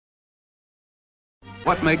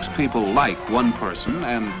What makes people like one person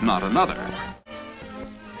and not another?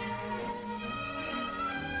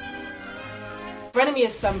 Frenemy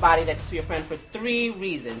is somebody that's your friend for 3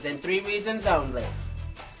 reasons, and 3 reasons only.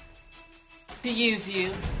 To use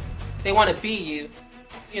you, they want to be you.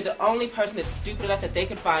 You're the only person that's stupid enough that they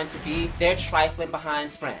could find to be their trifling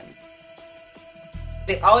behind's friend.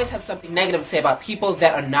 They always have something negative to say about people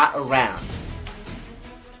that are not around.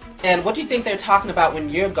 And what do you think they're talking about when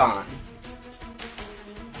you're gone?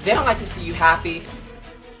 They don't like to see you happy.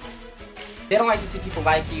 They don't like to see people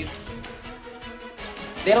like you.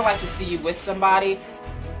 They don't like to see you with somebody.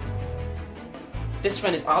 This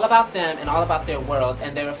friend is all about them and all about their world,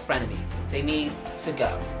 and they're a frenemy. They need to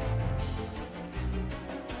go.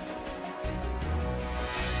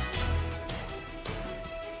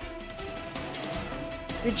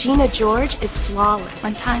 Regina George is flawless.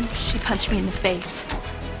 One time, she punched me in the face.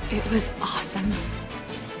 It was awesome.